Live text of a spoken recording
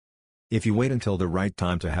If you wait until the right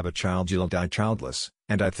time to have a child, you'll die childless,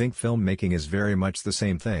 and I think filmmaking is very much the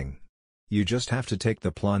same thing. You just have to take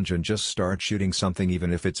the plunge and just start shooting something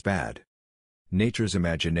even if it's bad. Nature's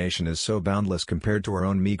imagination is so boundless compared to our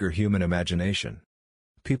own meager human imagination.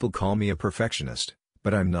 People call me a perfectionist,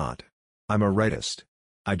 but I'm not. I'm a rightist.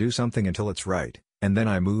 I do something until it's right, and then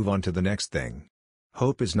I move on to the next thing.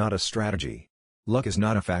 Hope is not a strategy. Luck is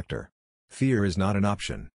not a factor. Fear is not an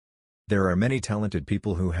option. There are many talented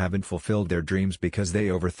people who haven't fulfilled their dreams because they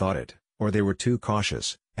overthought it, or they were too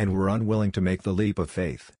cautious, and were unwilling to make the leap of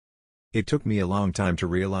faith. It took me a long time to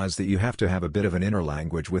realize that you have to have a bit of an inner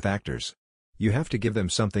language with actors. You have to give them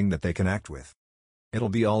something that they can act with. It'll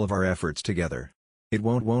be all of our efforts together. It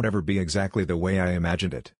won't ever be exactly the way I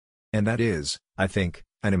imagined it. And that is, I think,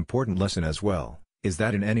 an important lesson as well, is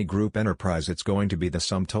that in any group enterprise it's going to be the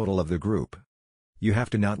sum total of the group. You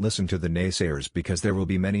have to not listen to the naysayers because there will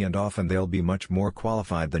be many and often they'll be much more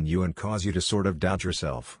qualified than you and cause you to sort of doubt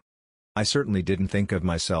yourself. I certainly didn't think of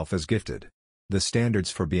myself as gifted. The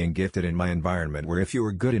standards for being gifted in my environment were if you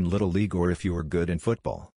were good in Little League or if you were good in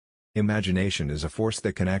football. Imagination is a force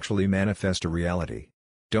that can actually manifest a reality.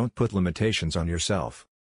 Don't put limitations on yourself.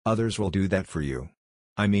 Others will do that for you.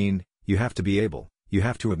 I mean, you have to be able, you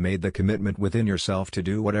have to have made the commitment within yourself to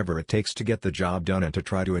do whatever it takes to get the job done and to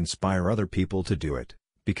try to inspire other people to do it,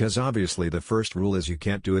 because obviously the first rule is you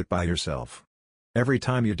can't do it by yourself. Every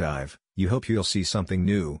time you dive, you hope you'll see something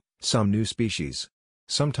new, some new species.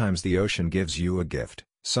 Sometimes the ocean gives you a gift,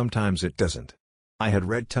 sometimes it doesn't. I had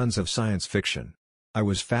read tons of science fiction. I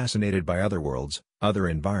was fascinated by other worlds, other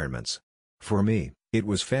environments. For me, it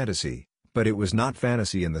was fantasy, but it was not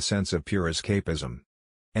fantasy in the sense of pure escapism.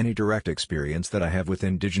 Any direct experience that I have with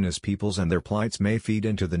indigenous peoples and their plights may feed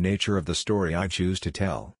into the nature of the story I choose to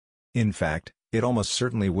tell. In fact, it almost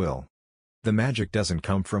certainly will. The magic doesn't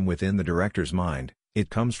come from within the director's mind, it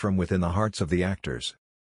comes from within the hearts of the actors.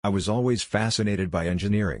 I was always fascinated by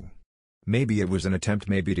engineering. Maybe it was an attempt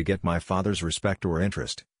maybe to get my father's respect or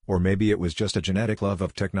interest, or maybe it was just a genetic love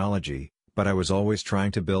of technology, but I was always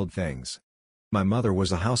trying to build things. My mother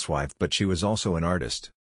was a housewife but she was also an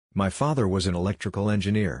artist. My father was an electrical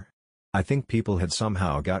engineer. I think people had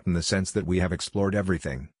somehow gotten the sense that we have explored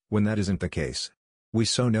everything, when that isn't the case. We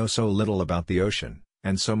know so little about the ocean,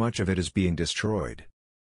 and so much of it is being destroyed.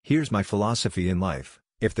 Here's my philosophy in life: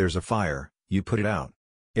 if there's a fire, you put it out.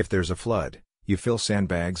 If there's a flood, you fill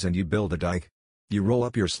sandbags and you build a dike. You roll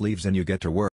up your sleeves and you get to work.